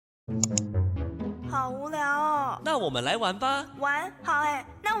好无聊哦。那我们来玩吧。玩？好耶，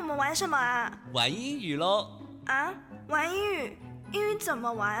那我们玩什么啊？玩英语咯。啊？玩英语？英语怎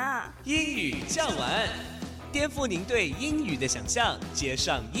么玩啊？英语酱玩，颠覆您对英语的想象，接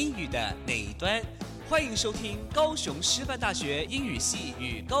上英语的那一端。欢迎收听高雄师范大学英语系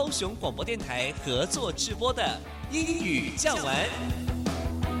与高雄广播电台合作制播的英语酱玩。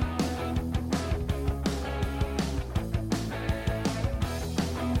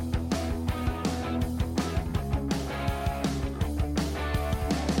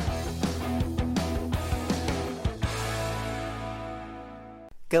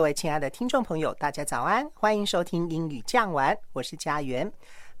各位亲爱的听众朋友，大家早安，欢迎收听英语酱玩，我是嘉媛。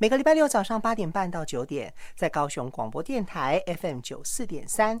每个礼拜六早上8点半到9点，在高雄广播电台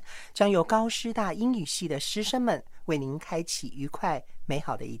FM94.3，将由高师大英语系的师生们为您开启愉快美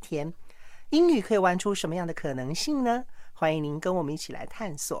好的一天。英语可以玩出什么样的可能性呢？欢迎您跟我们一起来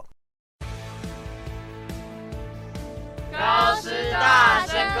探索。高师大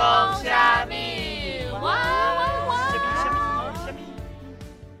深攻虾米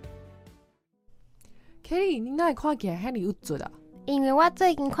，Kelly， 你哪会看起来遐尼有准啊？因为我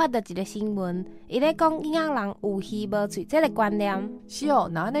最近看到一个新闻，伊咧讲囡仔人有耳无嘴这个观念。是哦，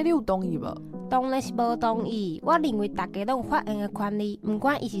那安尼你有同意无？当然是无同意。我认为大家都有发言的权利，不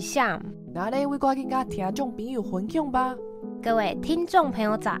管伊是啥。那你为赶紧甲听众朋友分享吧。各位听众朋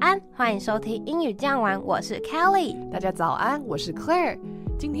友早安，欢迎收听英语酱玩，我是 Kelly。大家早安，我是 Claire。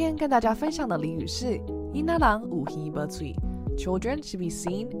今天跟大家分享的俚语是囡仔人有耳无嘴 ，Children should be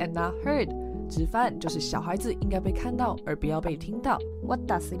seen and not heard。直翻就是小孩子应该被看到，而不要被听到。What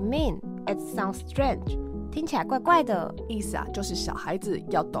does it mean? It sounds strange. 听起来怪怪的。意思就是小孩子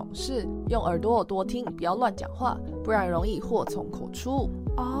要懂事，用耳朵多听，不要乱讲话，不然容易祸从口出。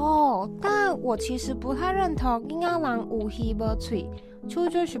但我其实不太认同囡仔人有耳无嘴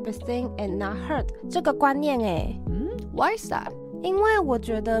 ，Children should be seen and not heard 这个观念诶。Why is that? 因为我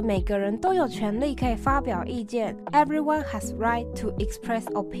觉得每个人都有权利可以发表意见 ，Everyone has right to express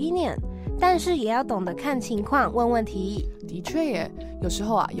opinion。但是也要懂得看情况，问问题。的确耶，有时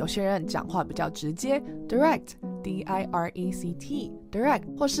候有些人讲话比较直接 ，direct D-I-R-E-C-T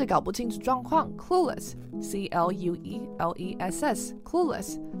direct， 或是搞不清楚状况 clueless C-L-U-E-L-E-S-S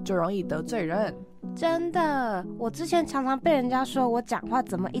clueless， 就容易得罪人。真的，我之前常常被人家说我讲话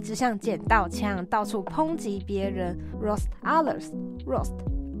怎么一直像剪刀枪，到处抨击别人 roast others roast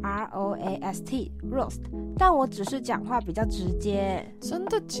R-O-A-S-T roast， 但我只是讲话比较直接。真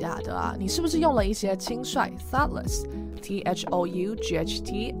的假的啊？你是不是用了一些轻率 thoughtless T-H-O-U-G-H-T-L-E-S-S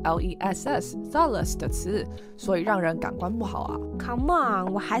thoughtless 的词，所以让人感官不好啊？ Come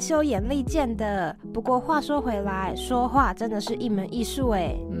on， 我还是有眼力见的。不过话说回来，说话真的是一门艺术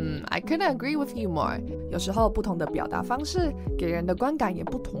诶。I couldn't agree with you more。有时候不同的表达方式给人的观感也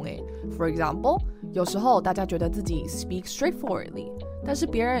不同诶。For example， 有时候大家觉得自己 speak straightforwardly， 但是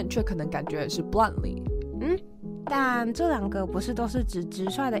别人却可能感觉是 bluntly。但这两个不是都是指直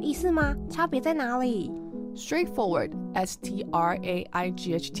率的意思吗？差别在哪里？ Straightforward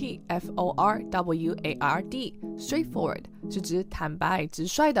S-T-R-A-I-G-H-T F-O-R-W-A-R-D Straightforward 是指坦白直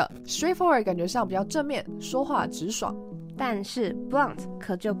率的 Straightforward 感觉上比较正面，说话直爽。但是 blunt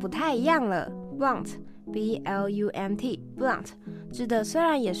可就不太一样了。 Blunt B-L-U-N-T Blunt 指的虽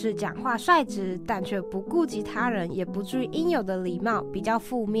然也是讲话率直，但却不顾及他人，也不注意应有的礼貌，比较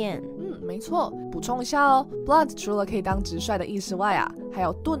负面。没错，补充一下哦， Blunt 除了可以当直率的意思外还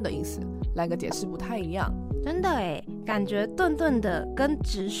有钝的意思，两个解释不太一样。真的耶，感觉钝钝的跟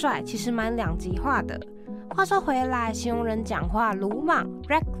直率其实蛮两极化的。话说回来，形容人讲话鲁莽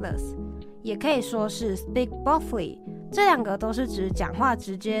reckless， 也可以说是 speak boldly， 这两个都是指讲话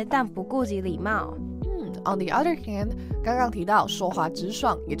直接，但不顾及礼貌。On the other hand， 刚刚提到说话直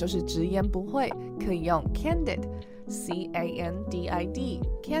爽，也就是直言不讳，可以用 candid C-A-N-D-I-D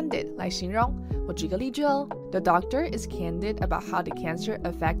candid 来形容。我举个例句哦 The doctor is candid about how the cancer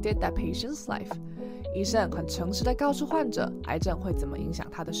affected that patient's life。 医生很诚实地告诉患者，癌症会怎么影响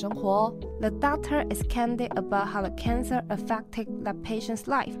他的生活。 The doctor is candid about how the cancer affected that patient's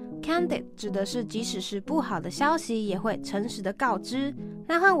life。 Candid 指的是即使是不好的消息，也会诚实地告知。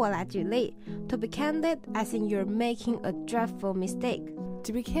那换我来举例 To be candid, I think you're making a dreadful mistake。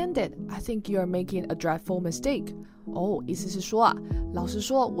 To be candid, I think you're making a dreadful mistake。 意思是说老实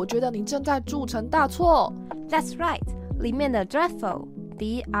说，我觉得你正在铸成大错。 That's right， 里面的 dreadful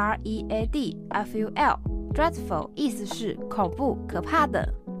D-R-E-A-D-F-U-L dreadful 意思是恐怖可怕的。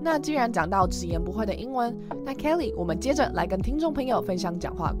那既然讲到直言不讳的英文，那 Kelly 我们接着来跟听众朋友分享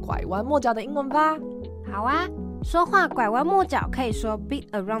讲话拐弯抹角的英文吧。好啊，说话拐弯抹角可以说 beat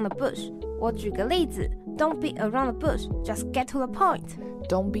around the bush。我举个例子 Don't be around the bush, just get to the point.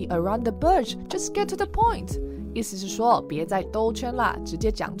 Don't be around the bush, just get to the point. 意思是说，别再兜圈啦，直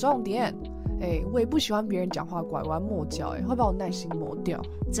接讲重点。我也不喜欢别人讲话拐弯抹角，会把我耐心磨掉。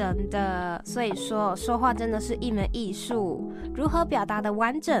真的，所以说话真的是一门艺术，如何表达的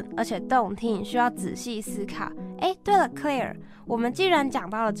完整而且动听，需要仔细思考。对了 ，Claire， 我们既然讲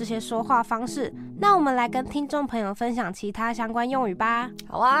到了这些说话方式，那我们来跟听众朋友分享其他相关用语吧。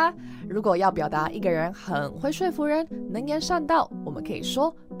好啊，如果要表达一个人很会说服人，能言善道，我们可以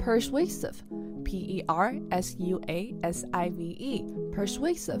说 persuasive。Persuasive，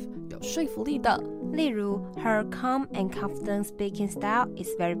 persuasive 有说服力的。例如 Her calm and confident speaking style is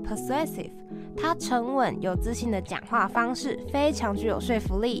very persuasive. 她沉稳有自信的讲话方式非常具有说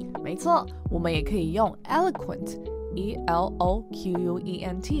服力。没错，我们也可以用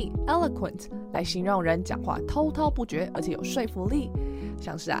eloquent，E-L-O-Q-U-E-N-T eloquent 来形容人讲话滔滔不绝，而且有说服力。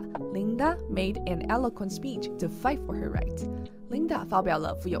像是Linda made an eloquent speech to fight for her right. Linda 发表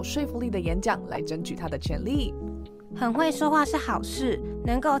了富有说服力的演讲来争取她的权利。很会说话是好事，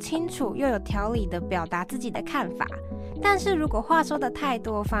能够清楚又有条理地表达自己的看法。但是如果话说的太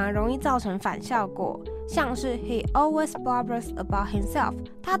多，反而容易造成反效果。像是 He always blabbers about himself，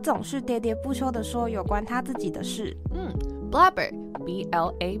 他总是喋喋不休地说有关他自己的事。blabber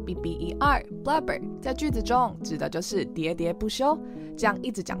B-L-A-B-B-E-R blabber 在句子中指的就是喋喋不休，这样一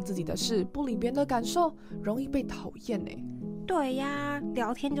直讲自己的事，不理别人的感受，容易被讨厌耶。对呀，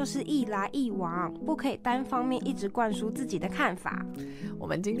聊天就是一来一往，不可以单方面一直灌输自己的看法。我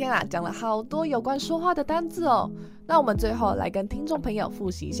们今天讲了好多有关说话的单字哦，那我们最后来跟听众朋友复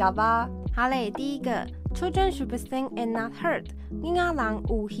习一下吧。好嘞，第一个 Children should be seen and not heard， 囡仔人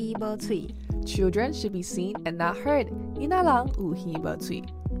有耳无嘴。Children should be seen and not heard， 囡仔人有耳无嘴。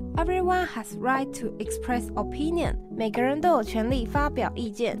Everyone has right to express opinion， 每个人都有权利发表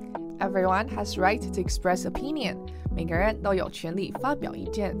意见。Everyone has right to express opinion， 每个人都有权利发表意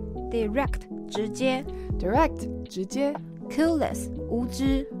见。Direct 直接 Direct 直接。Clueless 无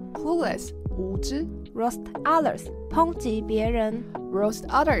知 Clueless 无知。Roast others 抨击别人 Roast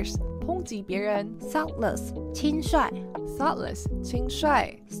others 抨击别人。Thoughtless 轻率 Thoughtless 轻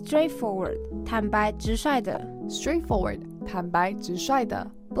率。Straightforward 坦白直率的 Straightforward 坦白直率的。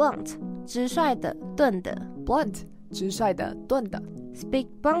Blunt 直率的钝的 Blunt 直率的钝的。Speak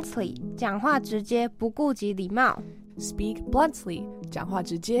bluntly 讲话直接不顾及礼貌 Speak bluntly 讲话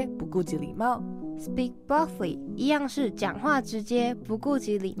直接不顾及礼貌。Speak bluffly 一样是讲话直接不顾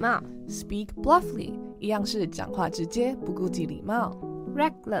及礼貌。Speak bluffly 一样是讲话直接不顾及礼貌。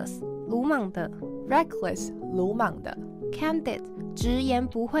Reckless 鲁莽的 Reckless 鲁莽的。Candid 直言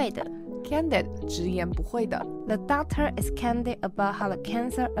不讳的 Candid 直言不讳的。The doctor is candid about how the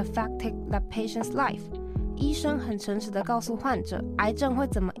cancer affected the patient's life. 医生很诚实地告诉患者，癌症会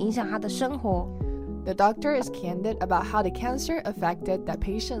怎么影响他的生活。The doctor is candid about how the cancer affected that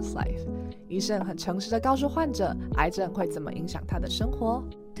patient's life. 医生很诚实地告诉患者，癌症会怎么影响他的生活。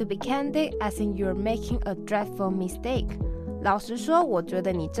To be candid as in you're making a dreadful mistake. 老实说，我觉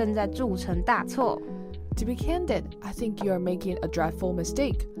得你正在铸成大错。To be candid, I think you're making a dreadful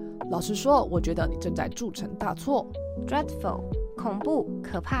mistake. 老实说，我觉得你正在铸成大错。Dreadful 恐怖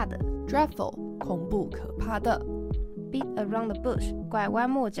可怕的 Dreadful 恐怖可怕的。Beat around the bush 拐弯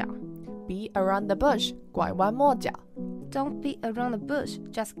抹角 Beat around the bush 拐弯抹角。Don't beat around the bush,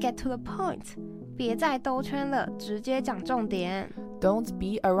 just get to the point. 别再兜圈了，直接讲重点。Don't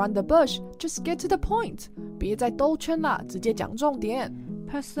beat around the bush, just get to the point. 别再兜圈了，直接讲重点。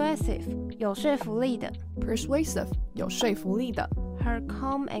Persuasive 有说服力的 Persuasive 有说服力的。Her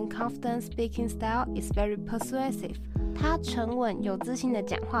calm and confident speaking style is very persuasive. 她沉稳有自信的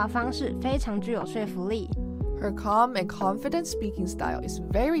讲话方式非常具有说服力。Her calm and confident speaking style is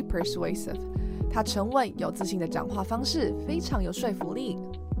very persuasive. 她沉稳有自信的讲话方式非常有说服力。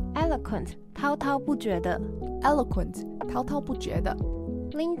Eloquent 滔滔不绝的 Eloquent 滔滔不绝的。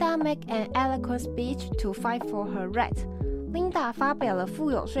Linda make an eloquent speech to fight for her right. Linda 发表了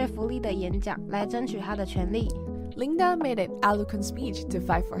富有说服力的演讲来争取她的权利。Linda made an eloquent speech to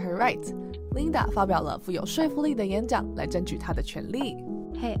fight for her right. Linda 发表了富有说服力的演讲来争取她的权利。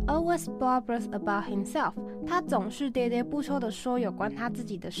He always blabbers about himself. 他总是喋喋不休地说有关他自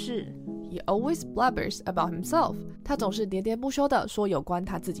己的事。He always blabbers about himself. 他总是喋喋不休地说有关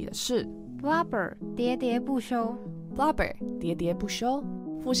他自己的事。Blabber 喋喋不休 Blabber 喋喋不休。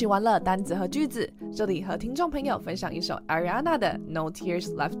复习完了单词和句子，这里和听众朋友分享一首 Ariana 的 No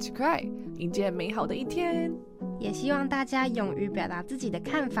Tears Left to Cry， 迎接美好的一天。也希望大家勇于表达自己的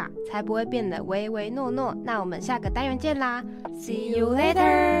看法，才不会变得唯唯诺诺。那我们下个单元见啦 ，See you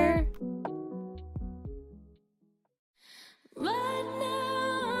later。Right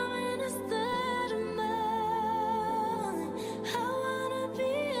now I'm in a state of mind.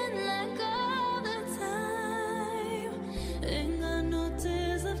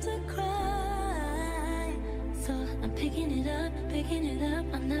 picking it up, picking it up.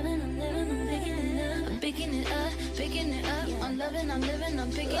 I'm loving, I'm living, I'm picking it up. I'm picking it up, picking it up. I'm loving, I'm living, I'm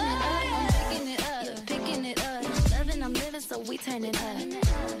picking it up. I'm picking it up, yeah, picking it up. I'm loving, I'm living, so we turn it up.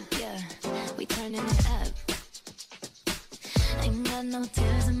 Yeah, we turning it up. Ain't got no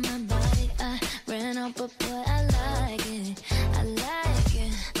tears in my body. I ran out, but boy, I like it. I like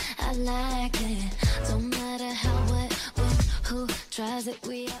it, I like it. Don't matter how, what, when, who tries it,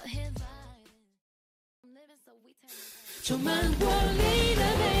 we out here vibing. I'm living, so we turn it up. 充满活力的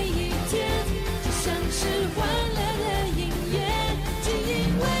每一天，就像是欢乐的音乐，只因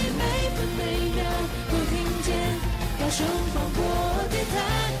为每分每秒都听见高雄广播电台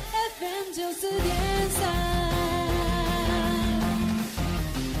FM94.3。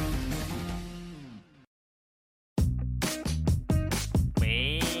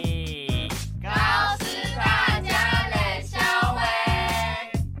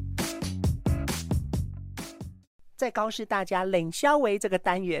在高师大家冷消维这个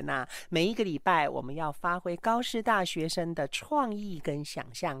单元啊，每一个礼拜我们要发挥高师大学生的创意跟想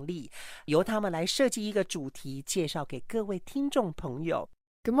象力，由他们来设计一个主题，介绍给各位听众朋友。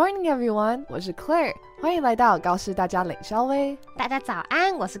Good morning, everyone. 我是 Claire， 欢迎来到高师大家冷消微。大家早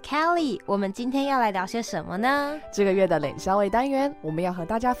安，我是 Kelly。我们今天要来聊些什么呢？这个月的冷消微单元，我们要和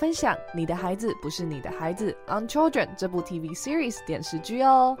大家分享《你的孩子不是你的孩子》On Children 这部 TV series 电视剧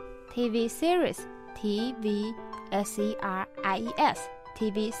哦。TV series TV SERIES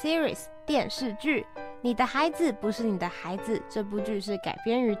TV series 电视剧。你的孩子不是你的孩子，这部剧是改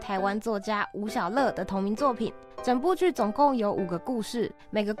编于台湾作家吴晓乐的同名作品。整部剧总共有5个故事，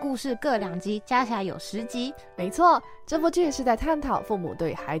每个故事各2集，加起来有10集。没错，这部剧是在探讨父母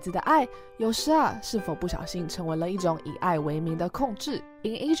对孩子的爱，有时啊，是否不小心成为了一种以爱为名的控制。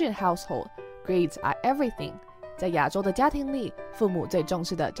In Asian household, grades are everything。在亚洲的家庭里，父母最重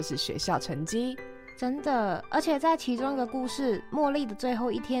视的就是学校成绩。真的，而且在其中一个故事《茉莉的最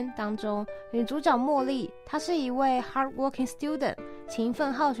后一天》当中，女主角茉莉，她是一位 hardworking student， 勤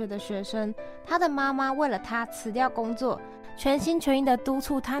奋好学的学生。她的妈妈为了她辞掉工作，全心全意的督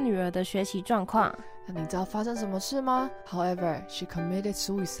促她女儿的学习状况。那你知道发生什么事吗？ However, she committed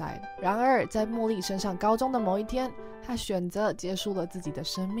suicide。 然而，在茉莉升上高中的某一天，她选择结束了自己的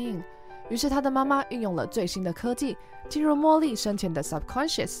生命。于是，她的妈妈运用了最新的科技，进入茉莉生前的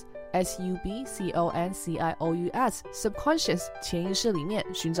subconscious。SUBCONCIOUS subconscious 潜意识里面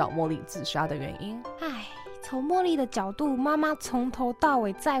寻找茉莉自杀的原因。唉，从茉莉的角度，妈妈从头到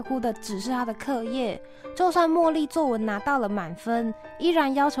尾在乎的只是她的课业，就算茉莉作文拿到了满分，依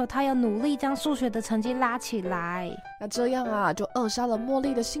然要求她要努力将数学的成绩拉起来。那这样啊，就扼杀了茉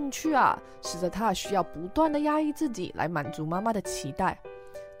莉的兴趣啊，使得她需要不断的压抑自己来满足妈妈的期待。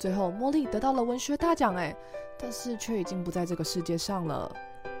最后，茉莉得到了文学大奖但是却已经不在这个世界上了。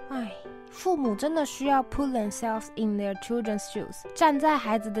唉，父母真的需要 put themselves in their children's shoes， 站在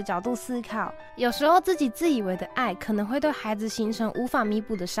孩子的角度思考。有时候自己自以为的爱，可能会对孩子形成无法弥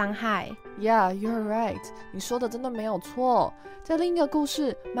补的伤害。Yeah, you're right. 你说的真的没有错。在另一个故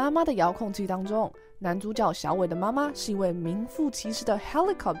事《妈妈的遥控器》当中，男主角小伟的妈妈是一位名副其实的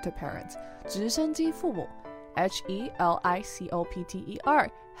helicopter parent， 直升机父母。HELICOPTER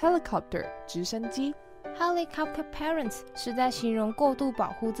helicopter 直升机。Helicopter parents 是在形容过度保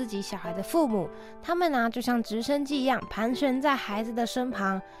护自己小孩的父母，他们就像直升机一样盘旋在孩子的身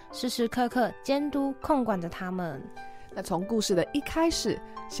旁，时时刻刻监督控管着他们。那从故事的一开始，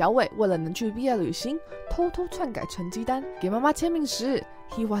小伟为了能去毕业旅行，偷偷篡改成绩单给妈妈签名时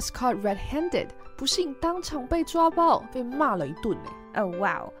 ，he was caught red-handed， 不幸当场被抓包，被骂了一顿哦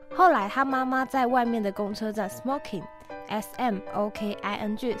哇！后来他妈妈在外面的公车站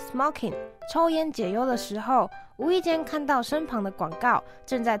smoking。SMOKING smoking 抽烟解忧的时候，无意间看到身旁的广告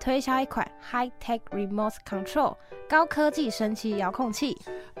正在推销一款 high-tech remote control 高科技神奇遥控器。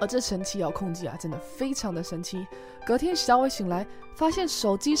而这神奇遥控器真的非常的神奇。隔天小伟醒来，发现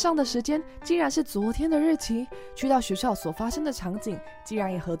手机上的时间竟然是昨天的日期，去到学校所发生的场景竟然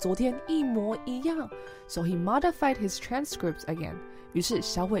也和昨天一模一样。So he modified his transcripts again。于是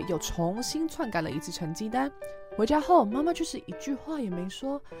小伟又重新篡改了一次成绩单。回家后，妈妈却是一句话也没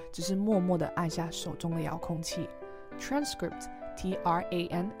说，只是默默地按下手中的遥控器。Transcript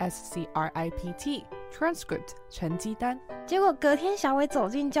TRANSCRIPT Transcript 成绩单。结果隔天小伟走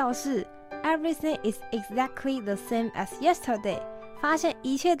进教室 ，Everything is exactly the same as yesterday， 发现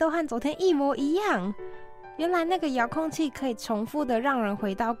一切都和昨天一模一样。原来那个遥控器可以重复的让人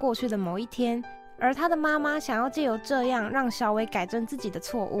回到过去的某一天。而他的妈妈想要借由这样让小伟改正自己的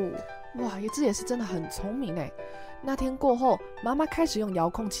错误。哇，这也是真的很聪明那天过后，妈妈开始用遥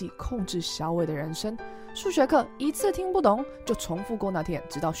控器控制小伟的人生。数学课一次听不懂就重复过那天，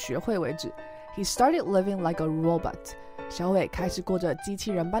直到学会为止。he started living like a robot. 小伟开始过着机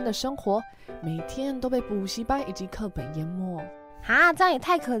器人般的生活，每天都被补习班以及课本淹没。这样也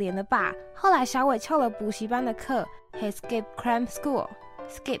太可怜了吧！后来小伟翘了补习班的课 ，he skipped cram school.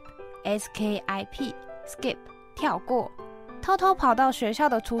 Skip, S-K-I-P, skip, 跳过。偷偷跑到学校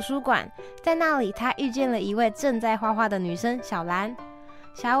的图书馆，在那里他遇见了一位正在画画的女生小兰。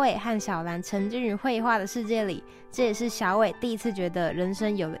小伟和小兰沉浸于绘画的世界里，这也是小伟第一次觉得人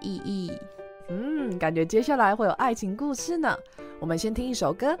生有了意义。感觉接下来会有爱情故事呢。我们先听一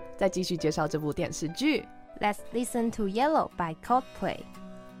首歌，再继续介绍这部电视剧。Let's listen to Yellow by Coldplay.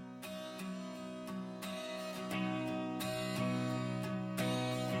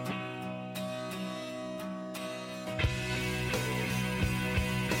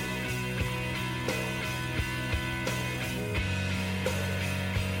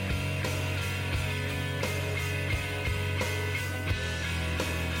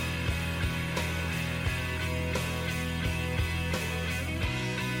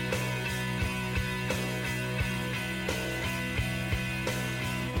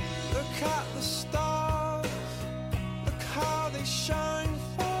 Look at the stars, look how they shine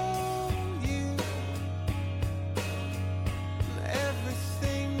for you, and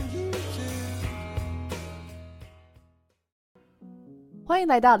everything you do. 欢迎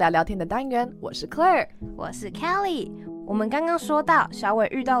来到聊聊天的单元，我是 Claire， 我是 Kelly。我们刚刚说到，小伟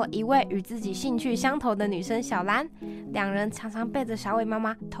遇到了一位与自己兴趣相投的女生小兰，两人常常背着小伟妈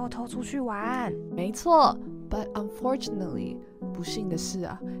妈偷偷出去玩。没错 ，But unfortunately， 不幸的是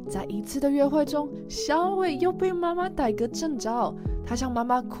啊，在一次的约会中，小伟又被妈妈逮个正着。他向妈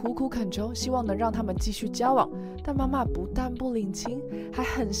妈苦苦恳求，希望能让他们继续交往，但妈妈不但不领情，还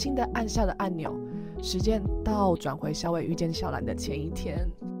狠心地按下了按钮。时间倒转回小伟遇见小兰的前一天。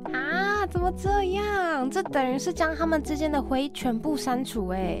怎么这样？这等于是将他们之间的回忆全部删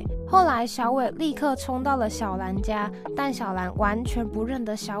除耶。后来小伟立刻冲到了小兰家，但小兰完全不认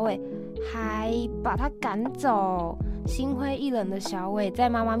得小伟，还把他赶走。心灰意冷的小伟在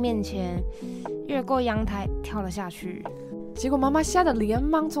妈妈面前越过阳台跳了下去。结果妈妈吓得连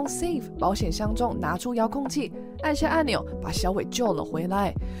忙从 safe 保险箱中拿出遥控器，按下按钮把小伟救了回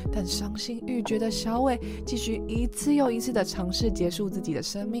来。但伤心欲绝的小伟继续一次又一次的尝试结束自己的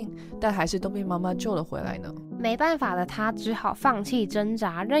生命，但还是都被妈妈救了回来呢。没办法的他只好放弃挣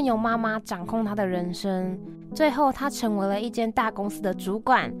扎，任由妈妈掌控他的人生。最后他成为了一间大公司的主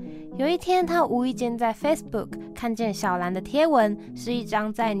管。有一天他无意间在 Facebook 看见小兰的贴文，是一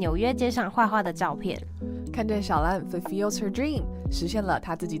张在纽约街上画画的照片。看见小兰 fulfills her dream， 实现了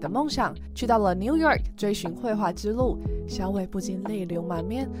她自己的梦想，去到了 New York 追寻绘画之路。小伟不禁泪流满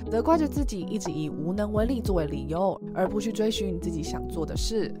面，责怪着自己一直以无能为力作为理由，而不去追寻自己想做的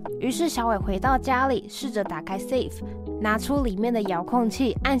事。于是小伟回到家里，试着打开 safe， 拿出里面的遥控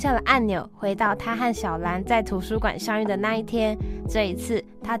器，按下了按钮，回到他和小兰在图书馆相遇的那一天。这一次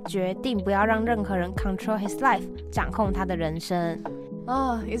他决定不要让任何人 control his life， 掌控他的人生。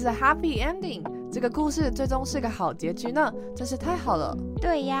It's a happy ending。这个故事最终是个好结局呢，真是太好了。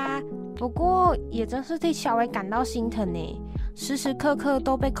对呀，不过也真是替小伟感到心疼呢，时时刻刻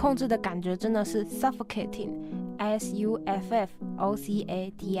都被控制的感觉真的是 suffocating， S-U-F-F-O-C-A-T-I-N-G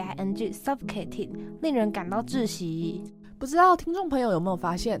suffocating， 令人感到窒息。不知道听众朋友有没有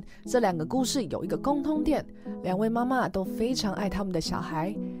发现，这两个故事有一个共通点，两位妈妈都非常爱他们的小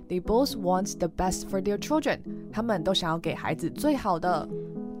孩。They both want the best for their children， 他们都想要给孩子最好的。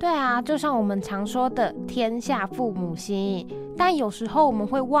对啊，就像我们常说的天下父母心，但有时候我们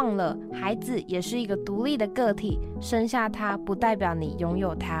会忘了，孩子也是一个独立的个体，生下他不代表你拥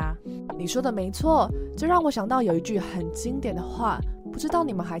有他。你说的没错，这让我想到有一句很经典的话，不知道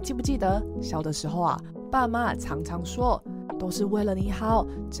你们还记不记得？小的时候啊，爸妈常常说，都是为了你好，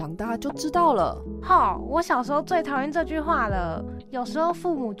长大就知道了。我小时候最讨厌这句话了。有时候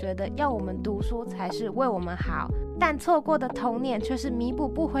父母觉得要我们读书才是为我们好，但错过的童年却是弥补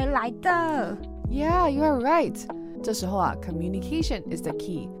不回来的。Yeah, you're right. 这时候啊 communication is the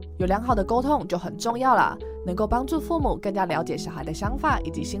key. 有良好的沟通就很重要啦，能够帮助父母更加了解小孩的想法以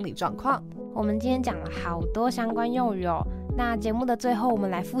及心理状况。我们今天讲了好多相关用语哦，那节目的最后我们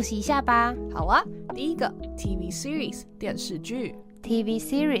来复习一下吧。好啊，第一个 TV series 电视剧， TV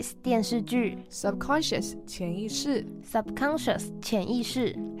series 电视剧， Subconscious 潜意识， Subconscious 潜意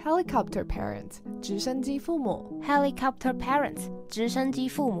识， Helicopter parent 直升机父母， Helicopter parents 直升机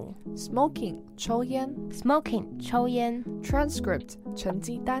父母， Smoking 抽烟， Smoking 抽烟， Transcript 成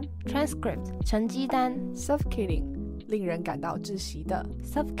绩单， Transcript 成绩单， Suffocating 令人感到窒息的。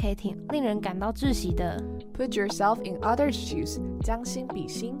 Suffocating， 令人感到窒息的。 Put yourself in others' shoes， 将心比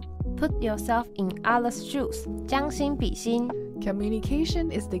心。 Put yourself in others' shoes， 将心比心。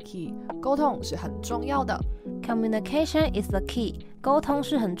 Communication is the key， 沟通是很重要的。 Communication is the key， 沟通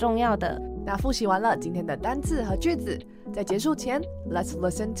是很重要的。那复习完了今天的单字和句子，在结束前 ，Let's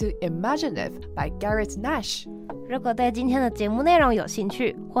listen to Imaginative by Garrett Nash。如果对今天的节目内容有兴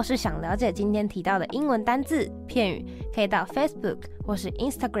趣，或是想了解今天提到的英文单字、片语，可以到 Facebook 或是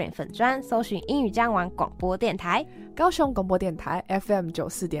Instagram 粉专搜寻英语酱玩广播电台。高雄广播电台 FM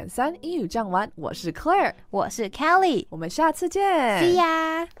 94.3英语酱玩，我是 Claire， 我是 Kelly， 我们下次见 See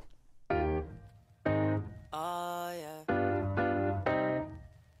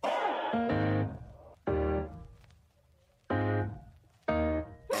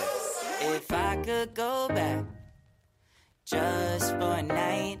I could go back just for a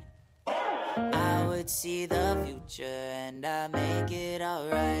night, I would see the future and I'd make it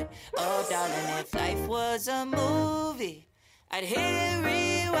alright. Oh darling, if life was a movie, I'd hit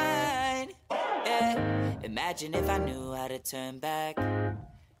rewind. Yeah, imagine if I knew how to turn back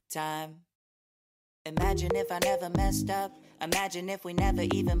time. Imagine if I never messed up. Imagine if we never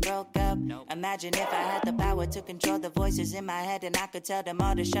even broke up. Imagine if I had the power to control the voices in my head and I could tell them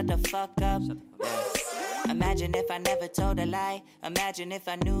all to shut the fuck up. Imagine if I never told a lie. Imagine if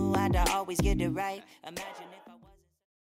I knew I'd always get it right. Imagine if I